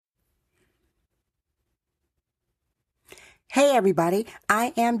Hey everybody,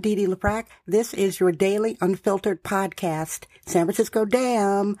 I am Dee Dee LaPraque. This is your daily unfiltered podcast, San Francisco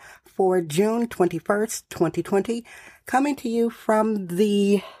Dam, for June 21st, 2020, coming to you from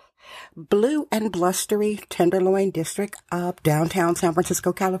the blue and blustery Tenderloin district of downtown San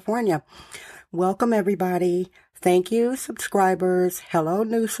Francisco, California. Welcome everybody. Thank you, subscribers. Hello,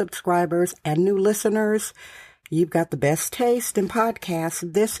 new subscribers and new listeners. You've got the best taste in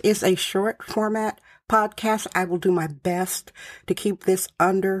podcasts. This is a short format podcast. I will do my best to keep this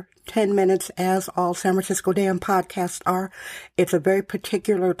under 10 minutes, as all San Francisco Dam podcasts are. It's a very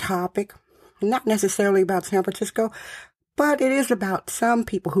particular topic, not necessarily about San Francisco, but it is about some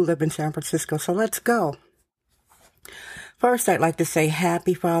people who live in San Francisco. So let's go. First, I'd like to say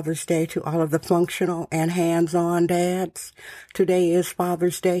Happy Father's Day to all of the functional and hands-on dads. Today is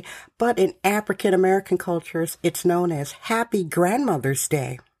Father's Day, but in African American cultures, it's known as Happy Grandmother's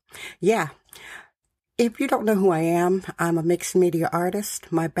Day. Yeah. If you don't know who I am, I'm a mixed media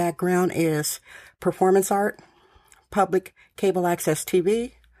artist. My background is performance art, public cable access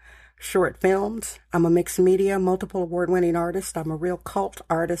TV, short films. I'm a mixed media, multiple award-winning artist. I'm a real cult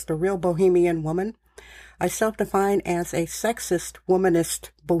artist, a real bohemian woman. I self-define as a sexist,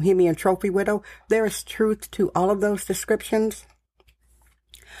 womanist, bohemian trophy widow. There is truth to all of those descriptions.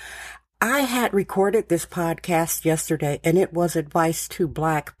 I had recorded this podcast yesterday, and it was advice to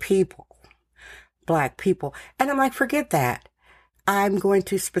Black people. And I'm like, forget that. I'm going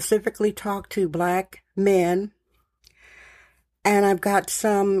to specifically talk to Black men, and I've got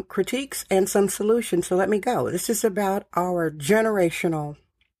some critiques and some solutions, so let me go. This is about our generational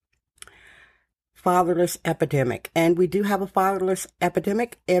fatherless epidemic, and we do have a fatherless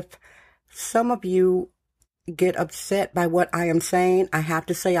epidemic. If some of you get upset by what I am saying, I have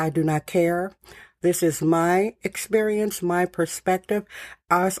to say I do not care. This is my experience, my perspective.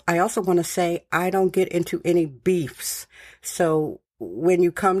 I also want to say I don't get into any beefs. So when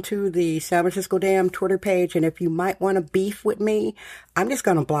you come to the San Francisco Dam Twitter page, and if you might want to beef with me, I'm just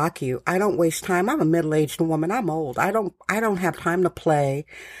going to block you. I don't waste time. I'm a middle-aged woman. I'm old. I don't have time to play.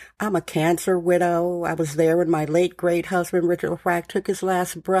 I'm a cancer widow. I was there when my late great husband, Richard LaFraque, took his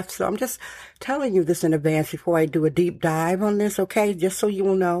last breath. So I'm just telling you this in advance before I do a deep dive on this, okay? Just so you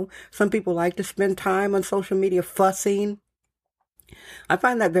will know. Some people like to spend time on social media fussing. I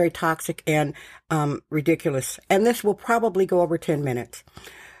find that very toxic and ridiculous. And this will probably go over 10 minutes.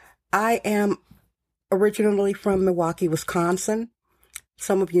 I am originally from Milwaukee, Wisconsin.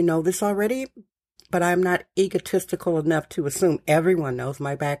 Some of you know this already, but I'm not egotistical enough to assume everyone knows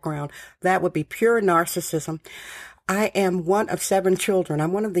my background. That would be pure narcissism. I am one of 7 children.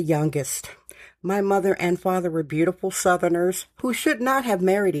 I'm one of the youngest. My mother and father were beautiful Southerners who should not have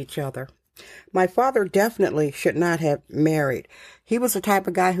married each other. My father definitely should not have married. He was the type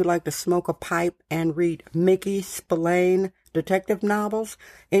of guy who liked to smoke a pipe and read Mickey Spillane detective novels.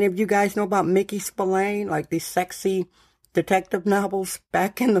 Any of you guys know about Mickey Spillane, like these sexy detective novels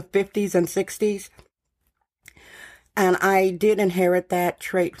back in the 50s and 60s? And I did inherit that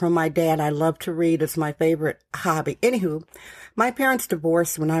trait from my dad. I love to read. It's my favorite hobby. Anywho, my parents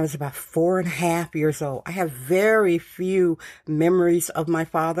divorced when I was about 4.5 years old. I have very few memories of my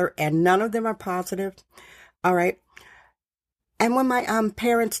father, and none of them are positive. All right. And when my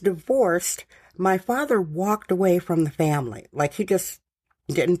parents divorced, my father walked away from the family. Like, he just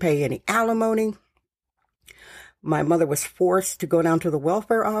didn't pay any alimony. My mother was forced to go down to the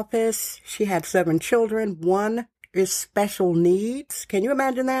welfare office. She had 7 children. One is special needs. Can you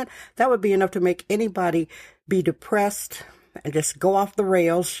imagine that? That would be enough to make anybody be depressed and just go off the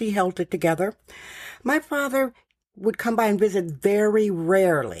rails. She held it together. My father would come by and visit very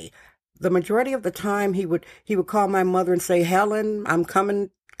rarely. The majority of the time he would call my mother and say, "Helen, I'm coming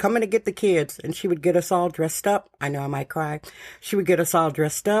to get the kids." And she would get us all dressed up. I know I might cry. She would get us all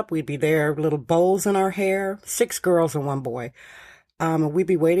dressed up. We'd be there, little bows in our hair, 6 girls and 1 boy. We'd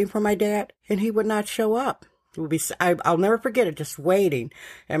be waiting for my dad, and he would not show up. I'll never forget it, just waiting.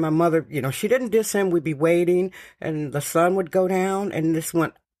 And my mother, she didn't diss him. We'd be waiting, and the sun would go down, and this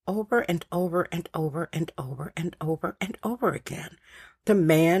went over and over and over and over and over and over again. The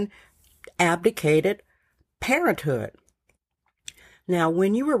man abdicated parenthood. Now,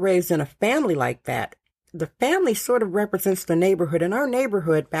 when you were raised in a family like that, the family sort of represents the neighborhood. In our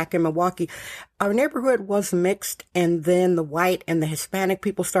neighborhood back in Milwaukee, our neighborhood was mixed, and then the white and the Hispanic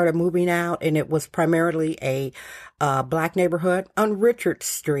people started moving out, and it was primarily a Black neighborhood on Richard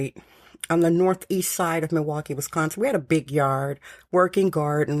Street on the northeast side of Milwaukee, Wisconsin. We had a big yard, working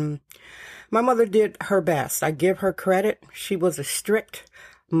garden. My mother did her best. I give her credit. She was a strict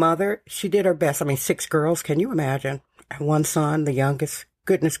mother. She did her best. 6 girls. Can you imagine? 1 son, the youngest.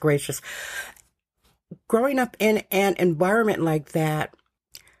 Goodness gracious. growing up in an environment like that,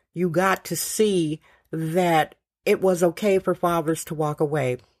 you got to see that it was okay for fathers to walk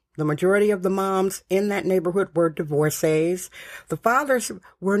away. The majority of the moms in that neighborhood were divorcees. The fathers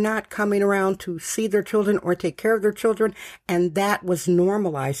were not coming around to see their children or take care of their children, and that was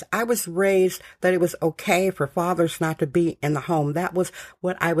normalized. I was raised that it was okay for fathers not to be in the home. That was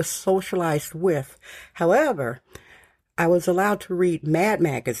what I was socialized with. However, I was allowed to read Mad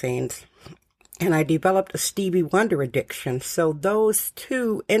magazines, and I developed a Stevie Wonder addiction. So those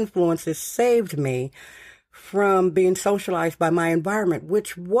two influences saved me from being socialized by my environment,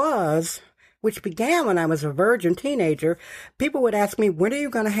 which began when I was a virgin teenager. People would ask me, when are you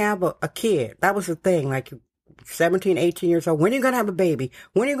going to have a kid? That was the thing, like 17, 18 years old. When are you going to have a baby?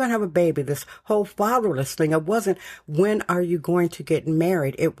 When are you going to have a baby? This whole fatherless thing. It wasn't, when are you going to get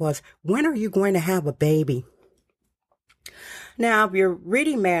married? It was, when are you going to have a baby? Now, if you're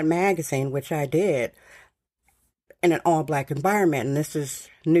reading Mad Magazine, which I did, in an all-black environment, and this is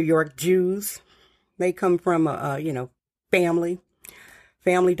New York Jews. They come from a family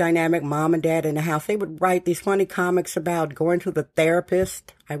dynamic, mom and dad in the house. They would write these funny comics about going to the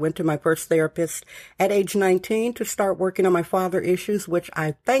therapist. I went to my first therapist at age 19 to start working on my father issues, which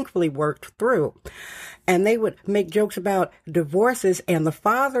I thankfully worked through. And they would make jokes about divorces and the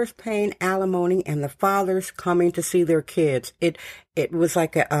fathers paying alimony and the fathers coming to see their kids. It was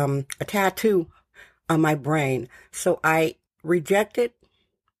like a tattoo on my brain. So I rejected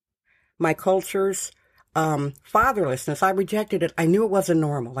my culture's fatherlessness. I rejected it. I knew it wasn't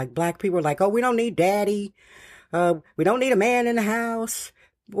normal. Like black people were like, oh, we don't need daddy. We don't need a man in the house.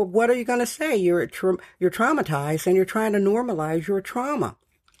 Well, what are you going to say? You're traumatized and you're trying to normalize your trauma.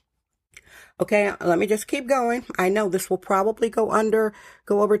 Okay, let me just keep going. I know this will probably go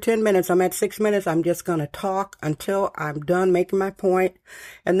over 10 minutes. I'm at 6 minutes. I'm just going to talk until I'm done making my point.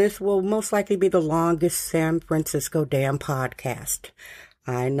 And this will most likely be the longest San Francisco Damn podcast.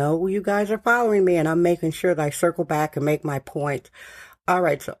 I know you guys are following me, and I'm making sure that I circle back and make my point. All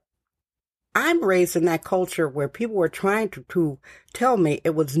right, so I'm raised in that culture where people were trying to tell me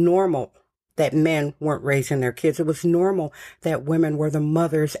it was normal that men weren't raising their kids. It was normal that women were the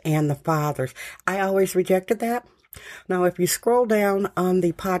mothers and the fathers. I always rejected that. Now, if you scroll down on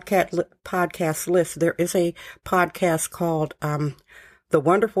the podcast list, there is a podcast called The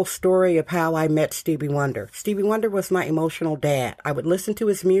Wonderful Story of How I Met Stevie Wonder. Stevie Wonder was my emotional dad. I would listen to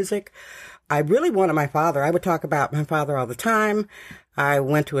his music. I really wanted my father. I would talk about my father all the time. I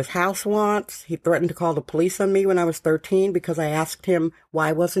went to his house once. He threatened to call the police on me when I was 13 because I asked him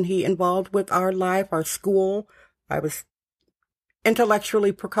why wasn't he involved with our life, our school. I was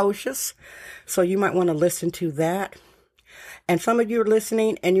intellectually precocious. So you might want to listen to that. And some of you are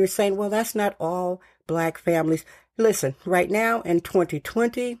listening and you're saying, well, that's not all black families. Listen, right now in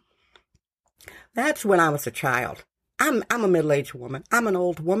 2020, that's when I was a child. I'm a middle-aged woman. I'm an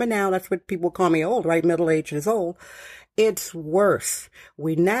old woman now. That's what people call me old, right? Middle-aged is old. It's worse.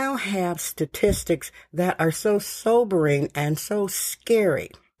 We now have statistics that are so sobering and so scary.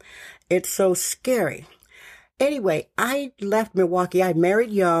 It's so scary. Anyway, I left Milwaukee. I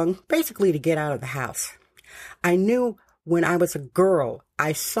married young, basically to get out of the house. I knew when I was a girl,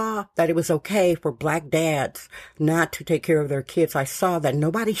 I saw that it was okay for black dads not to take care of their kids. I saw that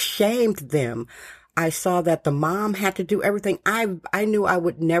nobody shamed them. I saw that the mom had to do everything. I knew I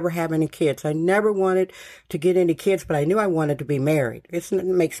would never have any kids. I never wanted to get any kids, but I knew I wanted to be married. It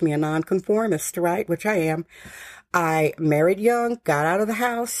makes me a nonconformist, right? Which I am. I married young, got out of the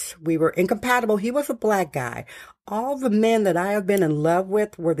house. We were incompatible. He was a black guy. All the men that I have been in love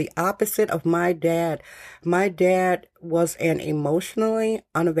with were the opposite of my dad. My dad was an emotionally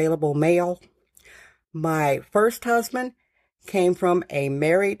unavailable male. My first husband came from a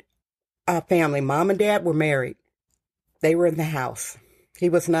married family. Mom and dad were married. They were in the house. He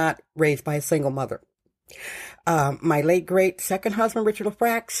was not raised by a single mother. My late great second husband, Richard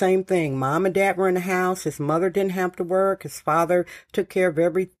LaFrac, same thing. Mom and dad were in the house. His mother didn't have to work. His father took care of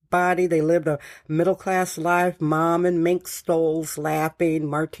everybody. They lived a middle-class life. Mom in mink stoles, laughing,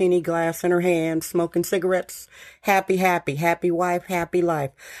 martini glass in her hand, smoking cigarettes. Happy wife, happy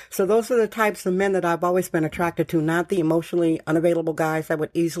life. So those are the types of men that I've always been attracted to, not the emotionally unavailable guys that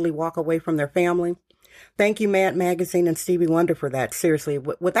would easily walk away from their family. Thank you, Mad Magazine and Stevie Wonder, for that. Seriously,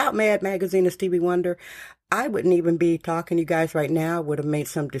 without Mad Magazine and Stevie Wonder, I wouldn't even be talking to you guys right now. I would have made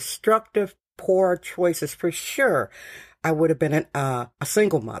some destructive, poor choices for sure. I would have been a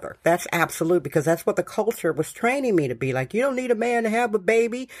single mother. That's absolute, because that's what the culture was training me to be. Like, you don't need a man to have a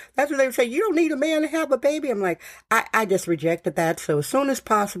baby. That's what they would say. You don't need a man to have a baby. I'm like, I just rejected that. So as soon as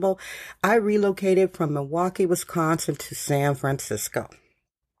possible, I relocated from Milwaukee, Wisconsin to San Francisco.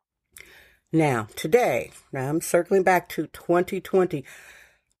 Now, today, now I'm circling back to 2020.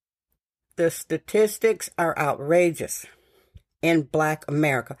 The statistics are outrageous in Black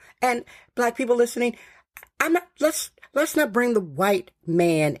America. And Black people listening, let's not bring the white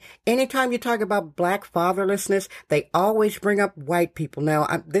man. Anytime you talk about Black fatherlessness, they always bring up white people. Now,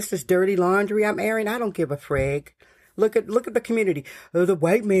 this is dirty laundry I'm airing. I don't give a frig. Look at the community. Oh, the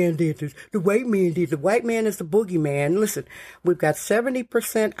white man did this. The white man did. The white man is the boogeyman. Listen, we've got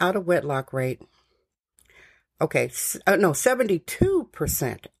 70% out of wedlock rate. Okay, no,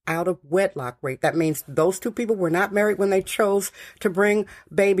 72% out of wedlock rate. That means those two people were not married when they chose to bring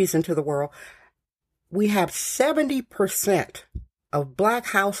babies into the world. We have 70% of Black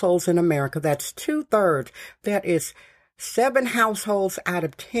households in America. That's 2/3. That is 7 households out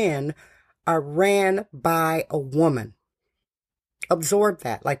of 10 are ran by a woman. Absorb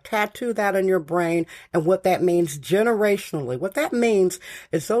that, like tattoo that in your brain and what that means generationally. What that means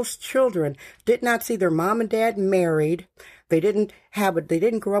is those children did not see their mom and dad married. They didn't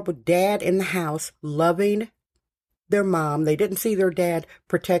grow up with dad in the house loving their mom. They didn't see their dad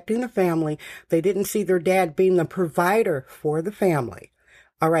protecting the family. They didn't see their dad being the provider for the family.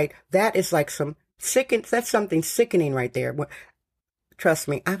 All right. That is like that's something sickening right there. Trust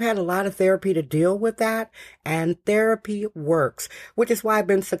me, I've had a lot of therapy to deal with that, and therapy works, which is why I've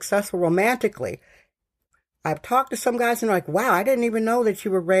been successful romantically. I've talked to some guys and they're like, wow, I didn't even know that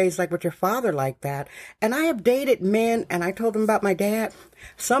you were raised like with your father like that. And I have dated men, and I told them about my dad.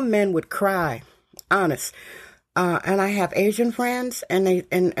 Some men would cry, honest. And I have Asian friends, and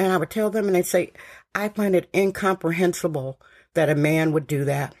I would tell them, and they'd say, I find it incomprehensible that a man would do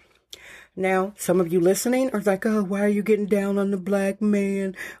that. Now, some of you listening are like, oh, why are you getting down on the Black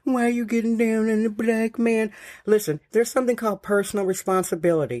man? Why are you getting down on the Black man? Listen, there's something called personal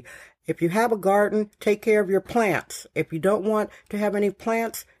responsibility. If you have a garden, take care of your plants. If you don't want to have any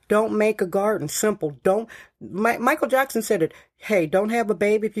plants, don't make a garden. Simple. Michael Jackson said it. Hey, don't have a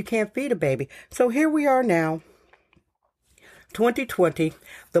baby if you can't feed a baby. So here we are now, 2020,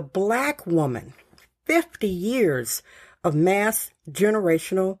 the Black woman, 50 years of mass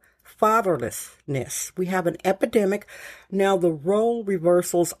generational fatherlessness. We have an epidemic. Now the role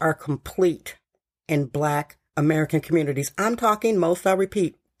reversals are complete in Black American communities. I'm talking most, I'll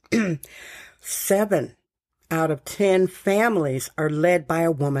repeat. 7 out of 10 families are led by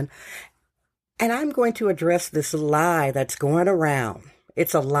a woman. And I'm going to address this lie that's going around.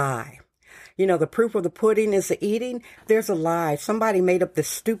 It's a lie. You know, the proof of the pudding is the eating. There's a lie. Somebody made up this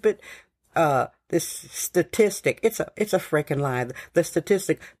stupid this statistic. It's a freaking lie. The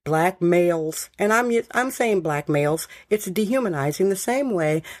statistic, Black males, and I'm saying Black males, it's dehumanizing the same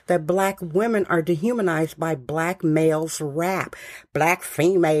way that Black women are dehumanized by Black males rap. Black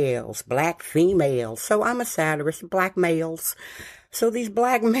females. So I'm a satirist, Black males. So these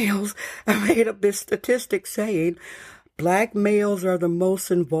Black males have made up this statistic saying Black males are the most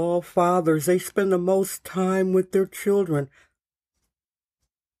involved fathers. They spend the most time with their children.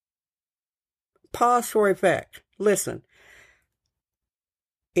 Pause for effect. Listen,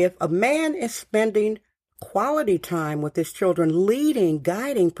 if a man is spending quality time with his children, leading,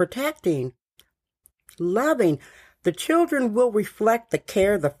 guiding, protecting, loving, the children will reflect the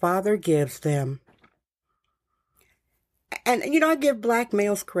care the father gives them. And, you know, I give Black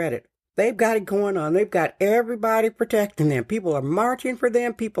males credit. They've got it going on. They've got everybody protecting them. People are marching for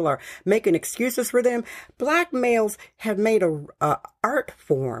them. People are making excuses for them. Black males have made a art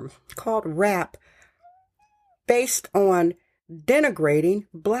form called rap based on denigrating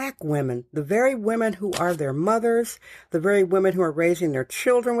Black women, the very women who are their mothers, the very women who are raising their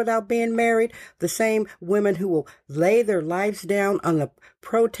children without being married, the same women who will lay their lives down on the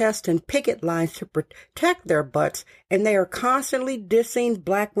protest and picket lines to protect their butts, and they are constantly dissing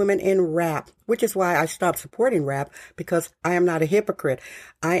Black women in rap, which is why I stopped supporting rap, because I am not a hypocrite.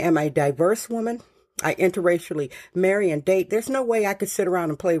 I am a diverse woman. I interracially marry and date. There's no way I could sit around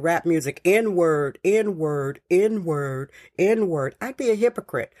and play rap music N-word, N-word, N-word, N-word. I'd be a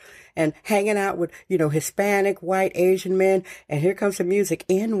hypocrite. And hanging out with, you know, Hispanic, white, Asian men, and here comes the music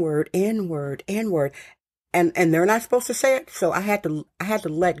N-word, N-word, N-word. And they're not supposed to say it, so I had to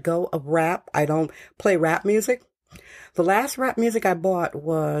let go of rap. I don't play rap music. The last rap music I bought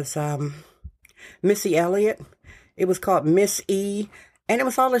was Missy Elliott. It was called Miss E. And it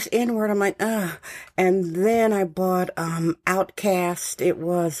was all this N-word. I'm like, ugh. And then I bought Outkast. It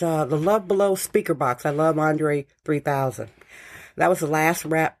was the Love Below speaker box. I love Andre 3000. That was the last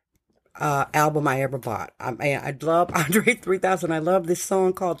rap album I ever bought. I love Andre 3000. I love this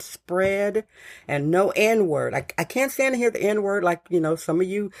song called Spread and no N-word. I can't stand to hear the N-word like, you know, some of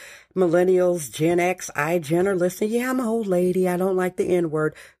you millennials, Gen X, iGen are listening. Yeah, I'm an old lady. I don't like the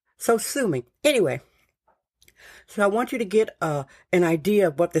N-word. So sue me. Anyway, so I want you to get an idea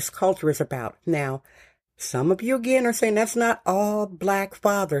of what this culture is about. Now, some of you again are saying that's not all black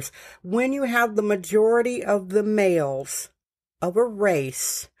fathers. When you have the majority of the males of a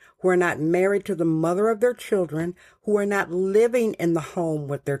race who are not married to the mother of their children, who are not living in the home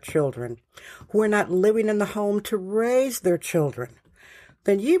with their children, who are not living in the home to raise their children,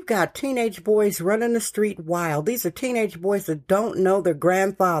 then you've got teenage boys running the street wild. These are teenage boys that don't know their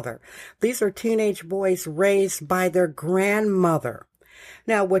grandfather. These are teenage boys raised by their grandmother.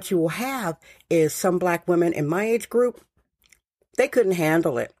 Now, what you will have is some black women in my age group, they couldn't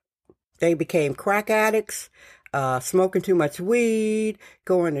handle it. They became crack addicts, smoking too much weed,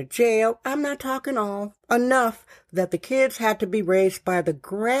 going to jail. I'm not talking all. Enough that the kids had to be raised by the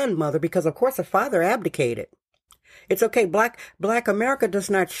grandmother because, of course, the father abdicated. It's okay. Black America does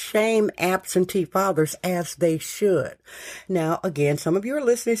not shame absentee fathers as they should. Now, again, some of you are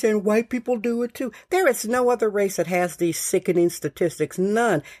listening saying white people do it too. There is no other race that has these sickening statistics.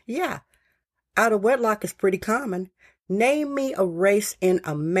 None. Yeah. Out of wedlock is pretty common. Name me a race in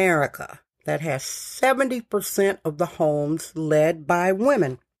America that has 70% of the homes led by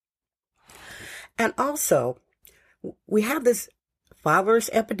women. And also, we have this fatherless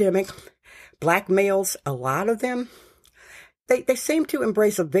epidemic. Black males, a lot of them, they seem to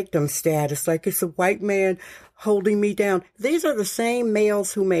embrace a victim status, like it's a white man holding me down. These are the same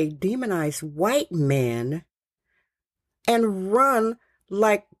males who may demonize white men and run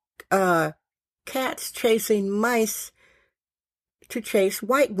like cats chasing mice to chase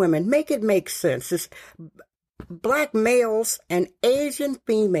white women. Make it make sense. It's black males and Asian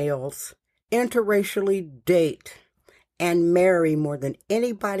females interracially date and marry more than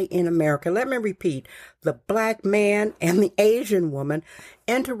anybody in America. Let me repeat. The black man and the Asian woman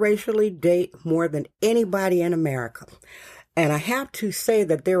interracially date more than anybody in America. And I have to say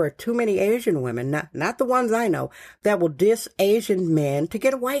that there are too many Asian women, not the ones I know, that will diss Asian men to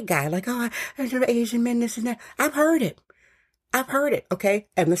get a white guy. Like, oh, Asian men, this and that. I've heard it. Okay?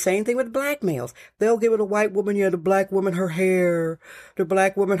 And the same thing with black males. They'll give it a white woman, the black woman, her hair, the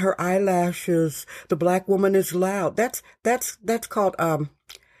black woman, her eyelashes, the black woman is loud. That's called,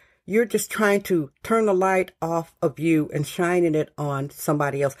 you're just trying to turn the light off of you and shining it on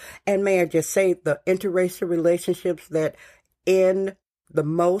somebody else. And may I just say, the interracial relationships that end the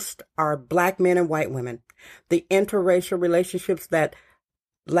most are black men and white women. The interracial relationships that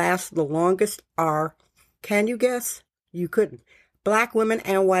last the longest are, can you guess? You couldn't. Black women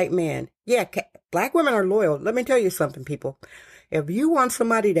and white men. Yeah, black women are loyal. Let me tell you something, people. If you want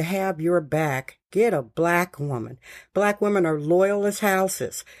somebody to have your back, get a black woman. Black women are loyal as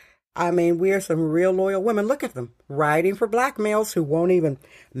houses. I mean, we are some real loyal women. Look at them, riding for black males who won't even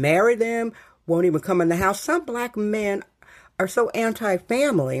marry them, won't even come in the house. Some black men are so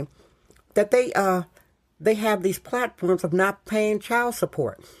anti-family that they have these platforms of not paying child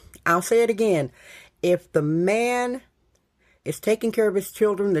support. I'll say it again. If the man is taking care of his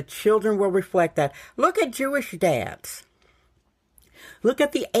children, the children will reflect that. Look at Jewish dads. Look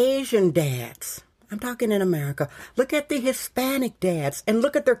at the Asian dads. I'm talking in America. Look at the Hispanic dads and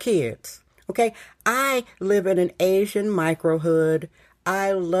look at their kids. Okay? I live in an Asian microhood.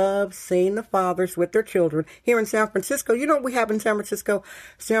 I love seeing the fathers with their children. Here in San Francisco, you know what we have in San Francisco?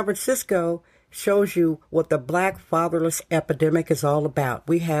 San Francisco shows you what the black fatherless epidemic is all about.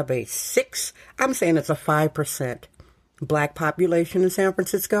 We have I'm saying it's a 5% black population in San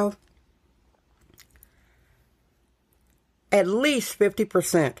Francisco. At least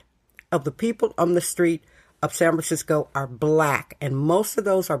 50% of the people on the street of San Francisco are black, and most of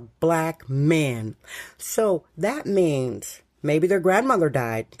those are black men. So that means maybe their grandmother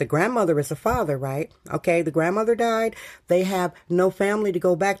died. The grandmother is the father, right? Okay, the grandmother died. They have no family to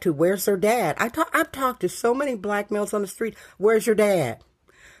go back to. Where's their dad? I've talked to so many black males on the street. Where's your dad?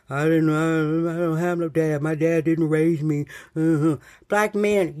 I don't have no dad. My dad didn't raise me. Black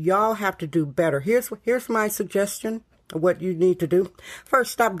men, y'all have to do better. Here's my suggestion of what you need to do.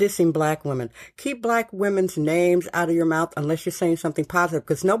 First, stop dissing black women. Keep black women's names out of your mouth unless you're saying something positive,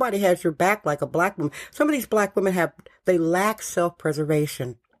 because nobody has your back like a black woman. Some of these black women they lack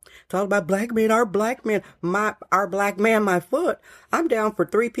self-preservation. It's all about black men, our black man, our black man, my foot. I'm down for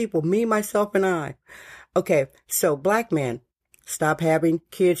 3 people, me, myself, and I. Okay, so black men, stop having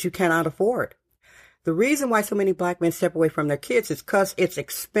kids you cannot afford. The reason why so many black men step away from their kids is because it's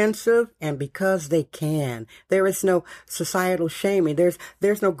expensive and because they can. There is no societal shaming.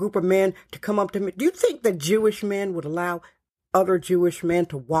 There's no group of men to come up to me. Do you think that Jewish men would allow other Jewish men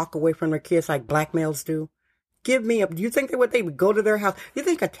to walk away from their kids like black males do? Give me up. Do you think they would go to their house? Do you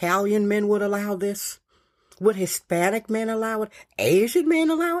think Italian men would allow this? Would Hispanic men allow it? Asian men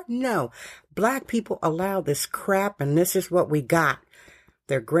allow it? No. Black people allow this crap, and this is what we got.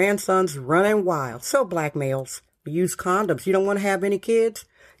 Their grandsons running wild. So black males, use condoms. You don't want to have any kids?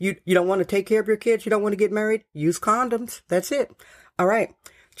 You don't want to take care of your kids? You don't want to get married? Use condoms. That's it. All right.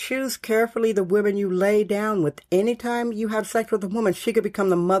 Choose carefully the women you lay down with. Anytime you have sex with a woman, she could become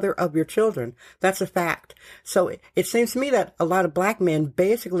the mother of your children. That's a fact. So it seems to me that a lot of black men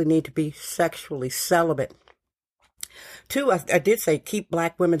basically need to be sexually celibate. Two, I did say keep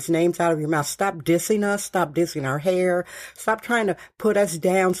black women's names out of your mouth. Stop dissing us. Stop dissing our hair. Stop trying to put us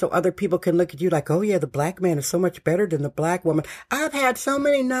down so other people can look at you like, oh yeah, the black man is so much better than the black woman. I've had so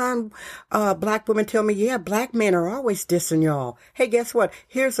many black women tell me, yeah, black men are always dissing y'all. Hey, guess what?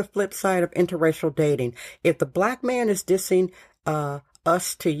 Here's the flip side of interracial dating. If the black man is dissing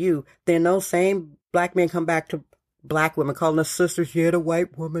us to you, then those same black men come back to black women calling us sisters. Yeah, the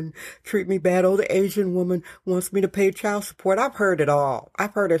white woman treat me bad. Oh, the Asian woman wants me to pay child support. I've heard it all.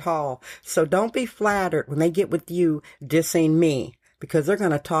 I've heard it all. So don't be flattered when they get with you dissing me, because they're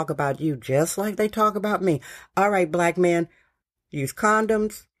going to talk about you just like they talk about me. All right, black men, use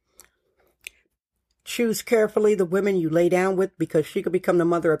condoms. Choose carefully the women you lay down with, because she could become the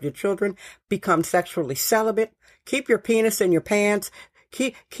mother of your children. Become sexually celibate. Keep your penis in your pants.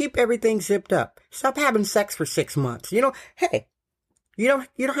 Keep everything zipped up. Stop having sex for 6 months. Hey, you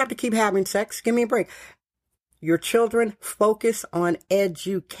don't have to keep having sex. Give me a break. Your children, focus on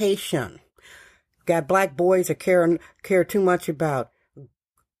education. Got black boys that care too much about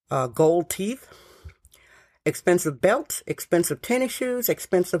gold teeth, expensive belts, expensive tennis shoes,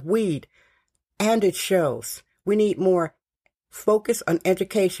 expensive weed. And it shows. We need more focus on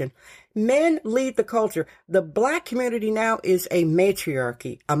education. Men lead the culture. The black community now is a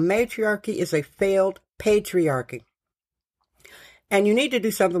matriarchy. A matriarchy is a failed patriarchy. And you need to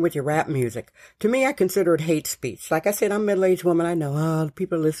do something with your rap music. To me, I consider it hate speech. Like I said, I'm a middle-aged woman. I know,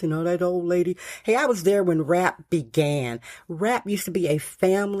 people are listening, that old lady. Hey, I was there when rap began. Rap used to be a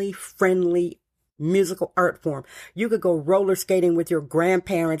family-friendly musical art form. You could go roller skating with your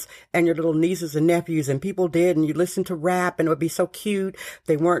grandparents and your little nieces and nephews, and people did, and you listen to rap, and it would be so cute.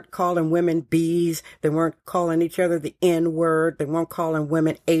 They weren't calling women B's. They weren't calling each other the N-word. They weren't calling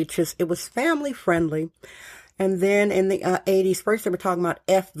women H's. It was family friendly. And then in the 80s, first they were talking about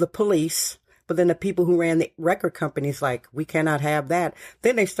F the police, but then the people who ran the record companies like, we cannot have that.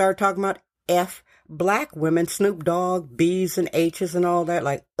 Then they started talking about F black women, Snoop Dogg, B's and H's and all that,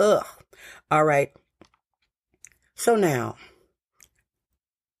 like, ugh. All right. So now,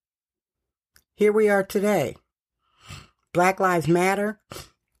 here we are today. Black Lives Matter.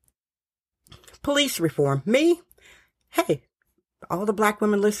 Police reform. Me? Hey, all the black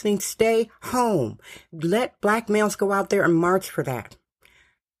women listening, stay home. Let black males go out there and march for that.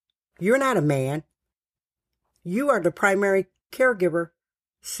 You're not a man. You are the primary caregiver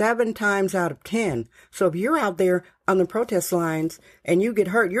 7 times out of 10. So if you're out there on the protest lines and you get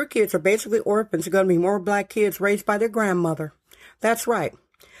hurt, your kids are basically orphans. There are going to be more black kids raised by their grandmother. That's right.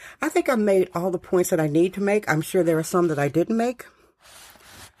 I think I've made all the points that I need to make. I'm sure there are some that I didn't make.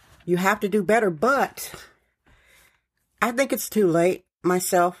 You have to do better, but I think it's too late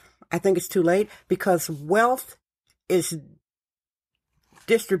myself. I think it's too late because wealth is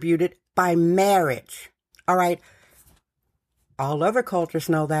distributed by marriage. All right. All other cultures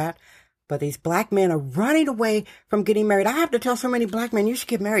know that, but these black men are running away from getting married. I have to tell so many black men, you should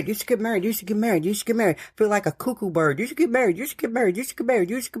get married, you should get married, you should get married, you should get married. Feel like a cuckoo bird. You should get married, you should get married, you should get married,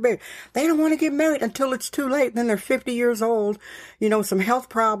 you should get married. They don't want to get married until it's too late. Then they're 50 years old, some health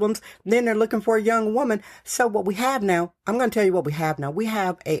problems. Then they're looking for a young woman. So what we have now, I'm going to tell you what we have now. We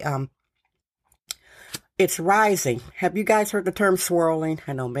have it's rising. Have you guys heard the term swirling?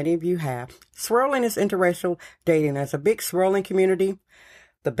 I know many of you have. Swirling is interracial dating. There's a big swirling community.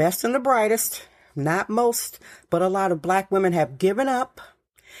 The best and the brightest, not most, but a lot of black women have given up.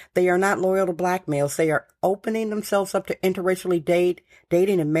 They are not loyal to black males. They are opening themselves up to interracially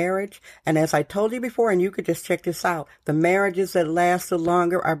dating and marriage. And as I told you before, and you could just check this out, the marriages that last the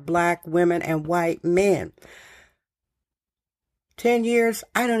longer are black women and white men. 10 years,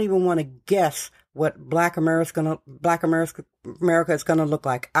 I don't even want to guess what Black America is gonna look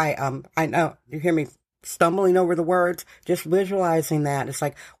like. I know you hear me stumbling over the words, just visualizing that. It's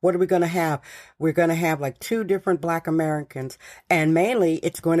like, what are we gonna have? We're gonna have like 2 different Black Americans, and mainly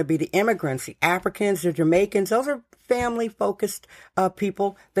it's going to be the immigrants, the Africans, the Jamaicans. Those are family-focused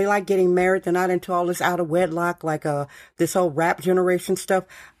people. They like getting married. They're not into all this out of wedlock like this whole rap generation stuff.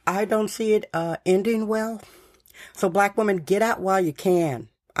 I don't see it ending well. So black women, get out while you can.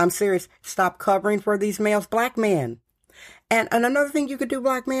 I'm serious. Stop covering for these males, black men. And another thing you could do,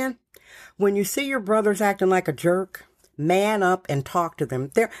 black man, When you see your brothers acting like a jerk, man up and talk to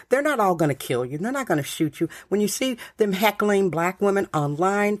them. They're not all going to kill you. They're not going to shoot you. When you see them heckling black women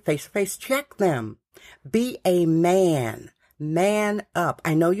online, face to face, check them. Be a man. Man up.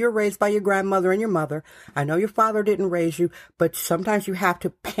 I know you're raised by your grandmother and your mother. I know your father didn't raise you, but sometimes you have to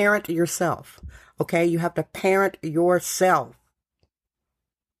parent yourself. Okay? You have to parent yourself.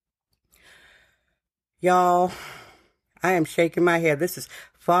 Y'all, I am shaking my head. This is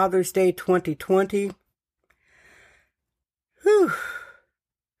Father's Day 2020. Whew.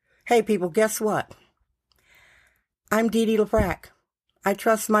 Hey, people, guess what? I'm Dee Dee LaFrac. I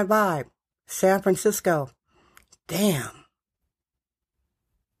trust my vibe. San Francisco. Damn.